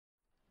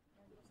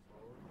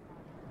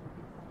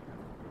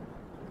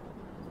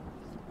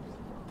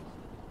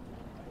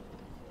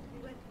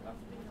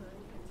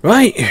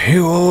Right,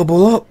 you all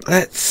ball up.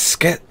 Let's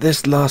get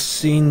this last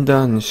scene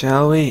done,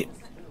 shall we?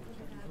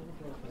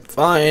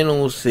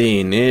 Final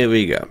scene, here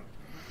we go.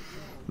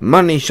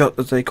 Money shot,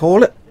 as they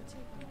call it.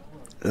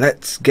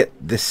 Let's get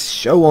this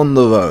show on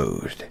the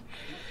road.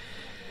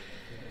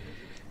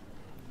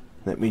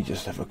 Let me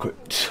just have a quick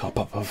top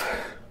up of...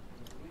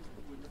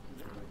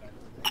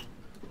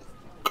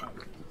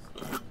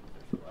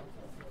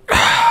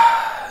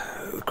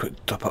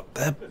 quick top up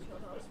there.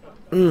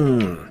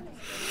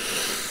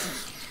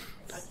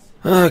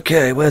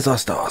 Okay, where's our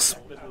stars?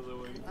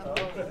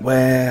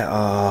 Where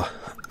are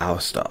our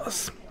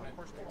stars?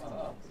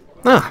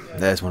 Ah,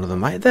 there's one of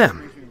them right there.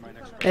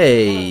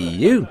 Hey,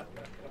 you!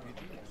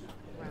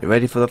 You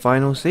ready for the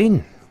final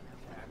scene?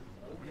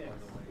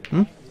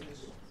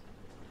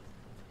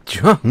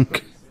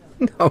 Drunk?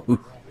 No.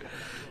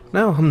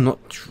 No, I'm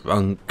not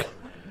drunk.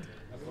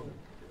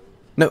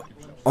 No,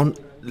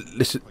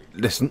 listen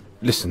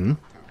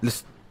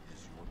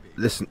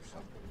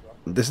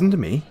to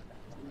me.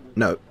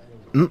 No.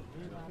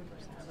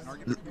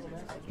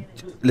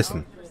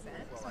 Listen.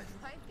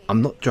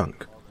 I'm not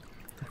drunk.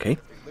 Okay?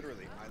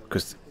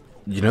 Because,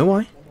 you know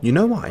why? You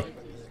know why?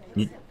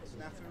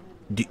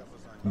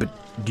 But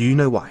do you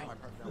know why?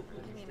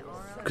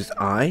 Because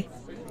I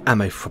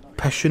am a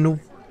professional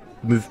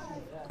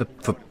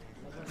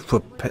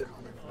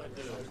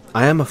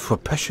I am a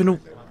professional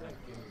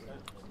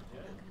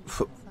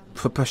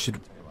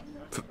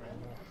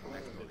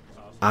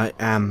I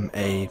am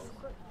a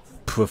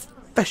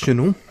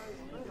professional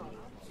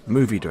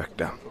movie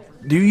director.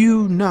 Do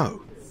you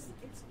know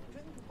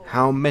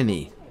how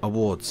many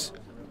awards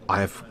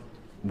I have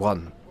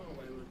won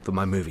for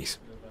my movies?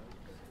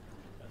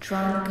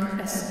 Drunk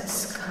as a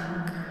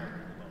skunk.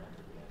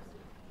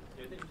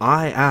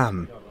 I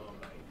am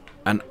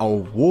an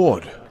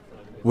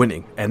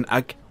award-winning, an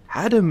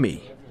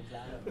Academy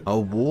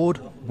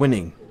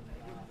Award-winning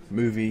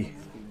movie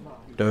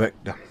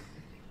director.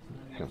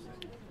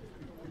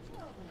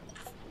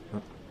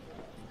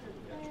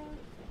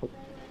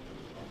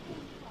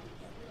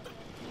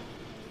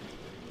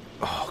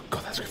 Oh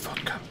God, that's good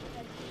vodka.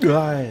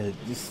 No,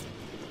 it's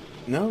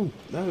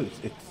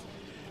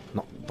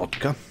not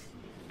vodka.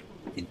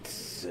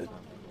 It's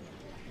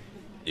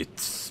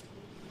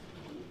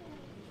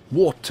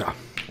water.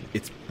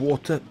 It's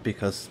water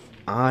because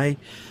I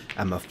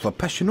am a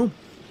professional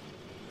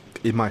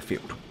in my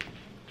field.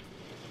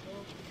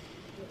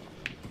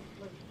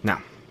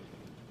 Now,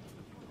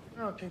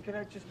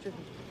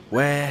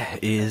 where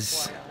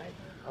is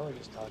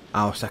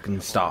our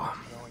second star?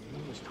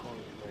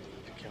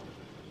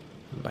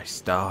 By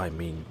star, I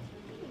mean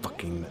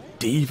fucking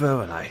diva,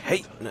 and I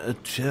hate.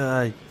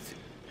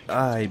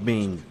 I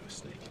mean,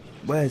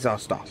 where's our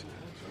star?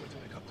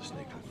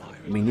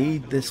 We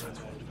need this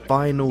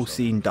final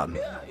scene done.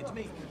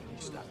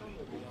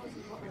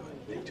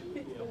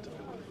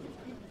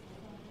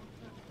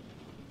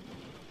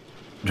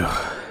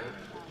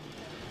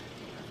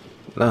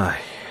 I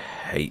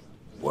hate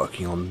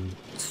working on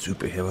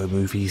superhero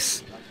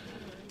movies.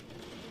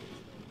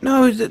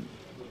 No,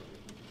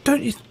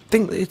 don't you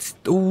think that it's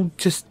all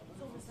just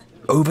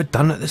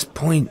overdone at this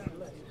point?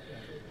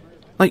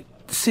 Like,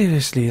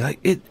 seriously, like,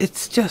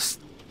 it's just...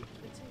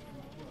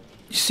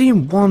 You've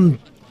seen one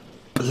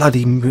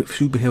bloody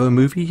superhero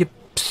movie, you've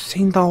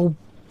seen the whole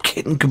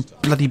kit and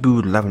bloody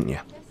boodle, haven't you?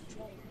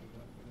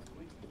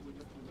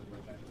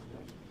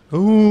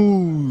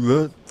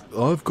 Oh,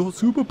 I've got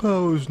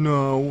superpowers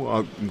now.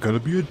 I'm gonna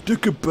be a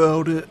dick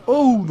about it.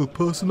 Oh, the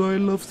person I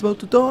love's about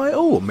to die.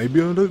 Oh, maybe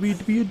I don't need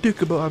to be a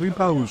dick about having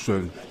powers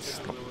soon.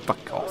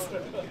 Fuck off.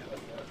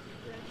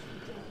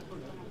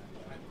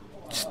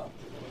 Just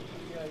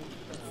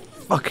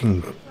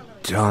fucking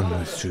done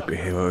with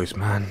superheroes,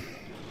 man.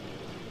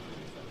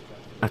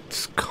 I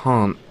just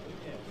can't.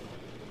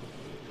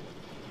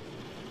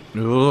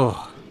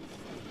 Ugh.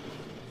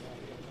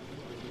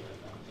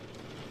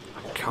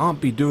 I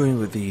can't be doing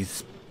with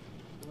these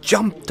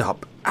jumped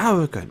up,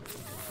 arrogant,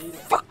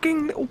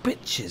 fucking little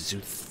bitches who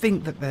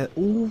think that they're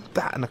all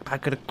that in a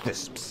packet of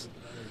crisps.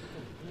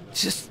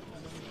 Just...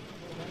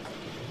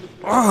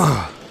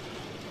 Ugh.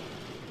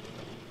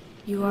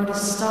 You are the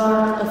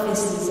star of his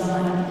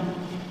design.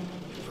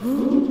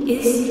 Who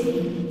is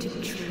he to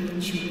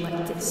treat you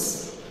like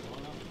this?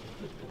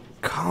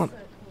 Can't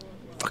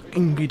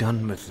fucking be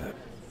done with it.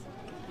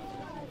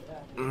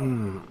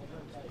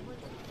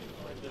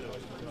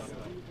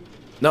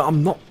 No,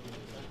 I'm not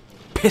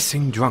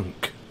pissing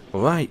drunk,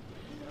 alright?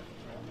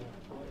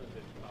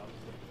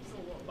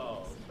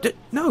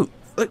 No,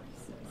 like,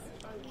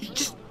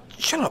 just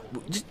shut up.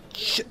 Just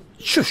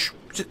shush.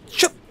 Just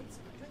shut.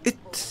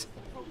 It's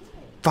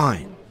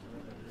fine.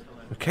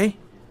 Okay?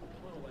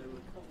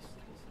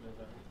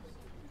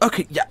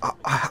 Okay, yeah,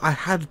 I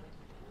had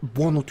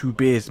one or two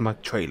beers in my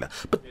trailer,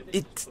 but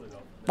it's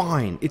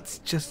fine. It's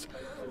just...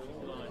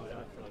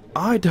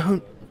 I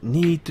don't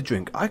need to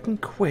drink. I can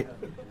quit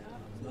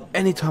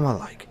anytime I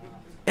like.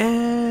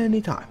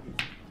 Anytime.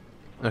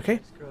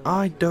 Okay?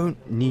 I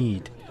don't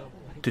need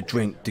to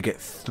drink to get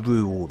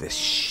through all this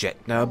shit.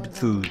 Now,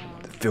 through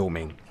the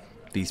filming.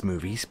 these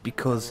movies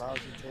because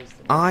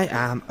I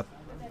am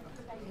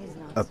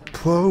a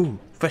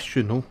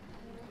professional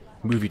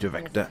movie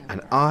director,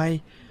 and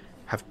I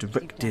have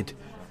directed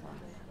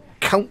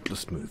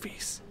countless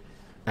movies,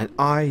 and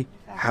I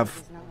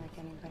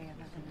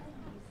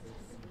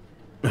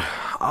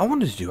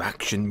wanted to do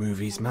action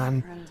movies,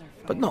 man,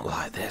 but not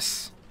like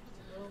this.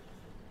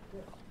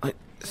 Like,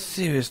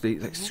 seriously,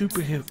 like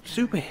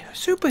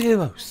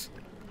superheroes.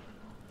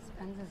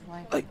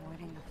 Like,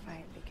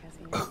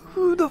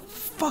 who the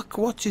fuck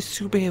watches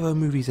superhero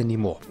movies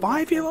anymore?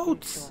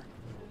 5-year-olds?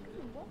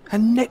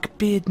 And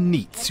neckbeard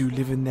neats who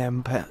live in their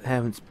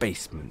parents'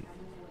 basement.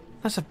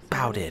 That's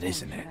about it,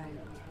 isn't it?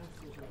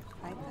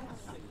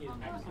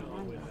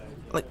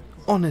 Like,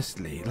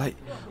 honestly, like,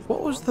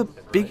 what was the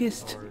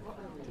biggest,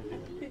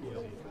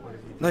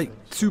 like,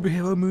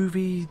 superhero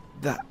movie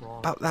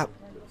about that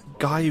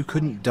guy who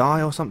couldn't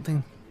die or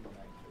something?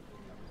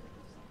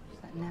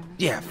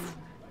 Yeah,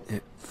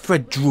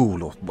 Fred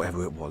Drool or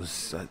whatever it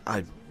was.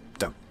 I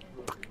don't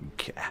fucking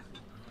care.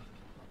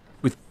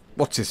 With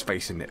what's his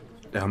face in it?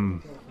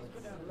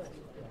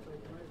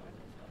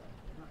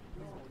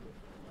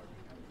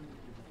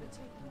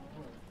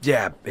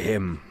 Yeah,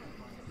 him.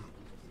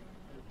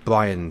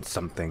 Brian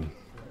something.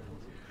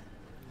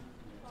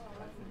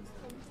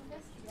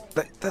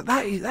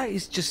 That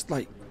is just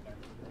like,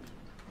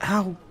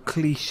 how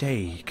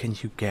cliche can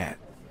you get?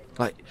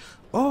 Like,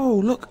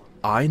 oh look,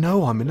 I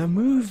know I'm in a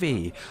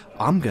movie.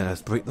 I'm gonna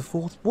break the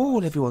fourth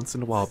wall every once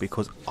in a while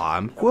because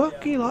I'm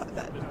quirky like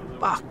that.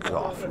 Fuck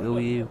off, will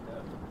you?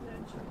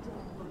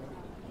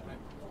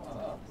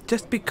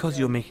 Just because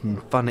you're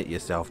making fun at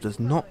yourself does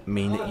not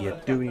mean that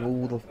you're doing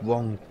all the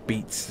wrong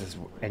beats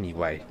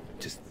anyway.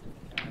 Just...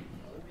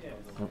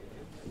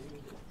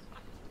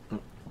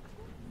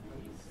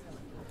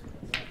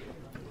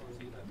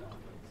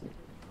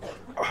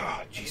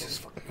 Oh, Jesus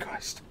fucking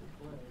Christ.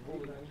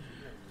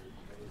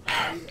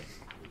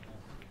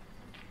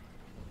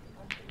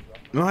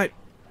 Right.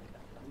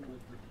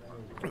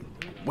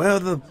 Where are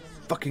the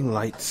fucking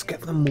lights?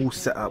 Get them all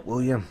set up,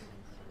 will you?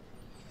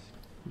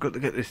 I've got to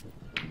get this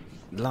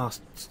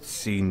last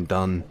scene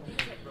done.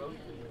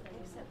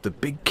 The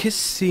big kiss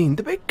scene.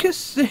 The big kiss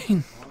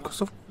scene.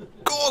 Because of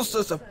course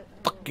there's a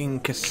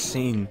fucking kiss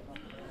scene.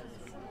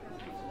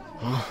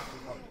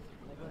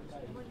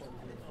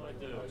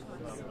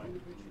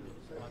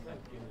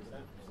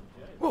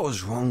 What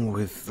was wrong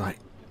with, like,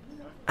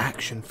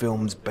 action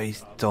films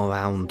based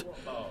around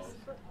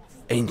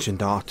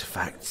ancient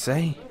artifacts,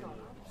 eh?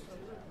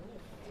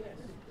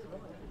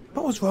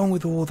 What was wrong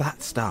with all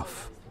that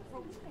stuff?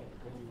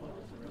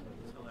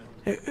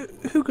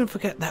 Who can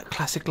forget that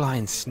classic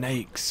line,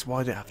 snakes?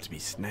 Why do it have to be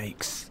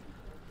snakes?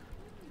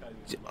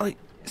 Like,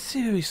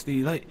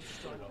 seriously, like,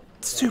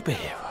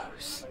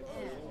 superheroes.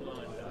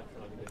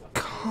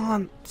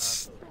 Can't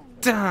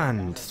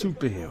stand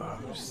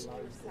superheroes.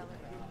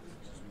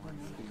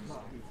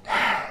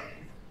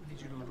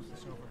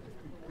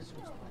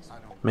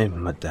 Maybe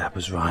my dad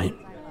was right.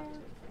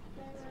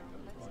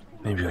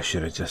 Maybe I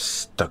should have just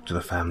stuck to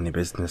the family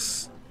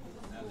business.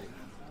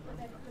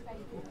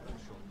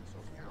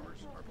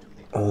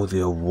 All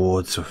the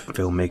awards for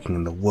filmmaking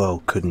in the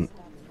world couldn't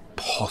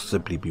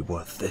possibly be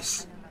worth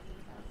this.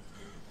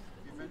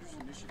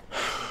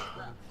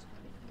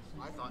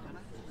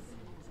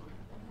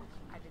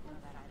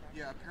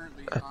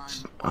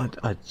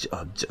 I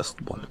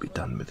just want to be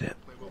done with it.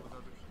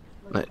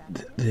 Like,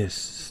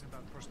 this...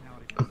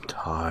 I'm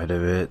tired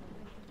of it.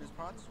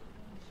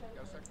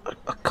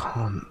 I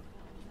can't...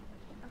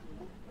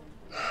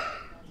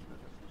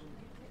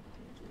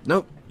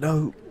 No,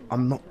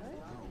 I'm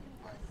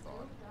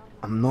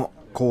not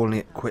calling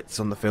it quits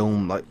on the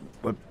film. Like,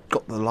 we've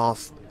got the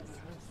last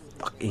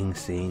fucking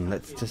scene.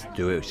 Let's just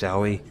do it,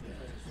 shall we?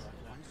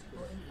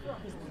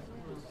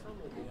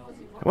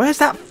 Where's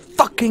that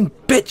fucking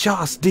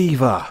bitch-ass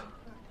diva?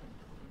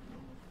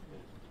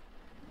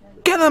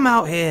 Get them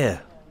out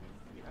here!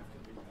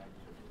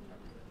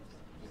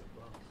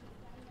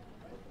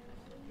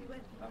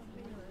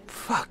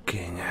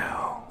 Fucking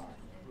hell.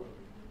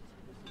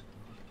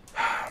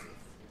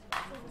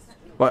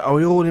 Right, are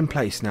we all in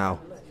place now?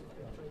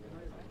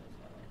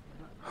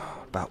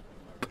 About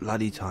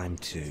bloody time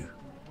too.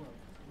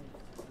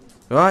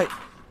 Right.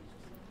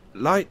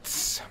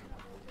 Lights.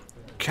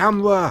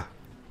 Camera.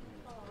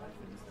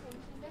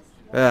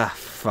 Ah,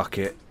 fuck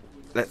it.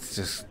 Let's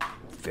just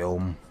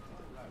film.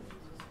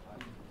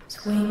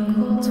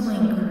 Twinkle,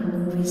 twinkle,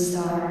 movie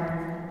star.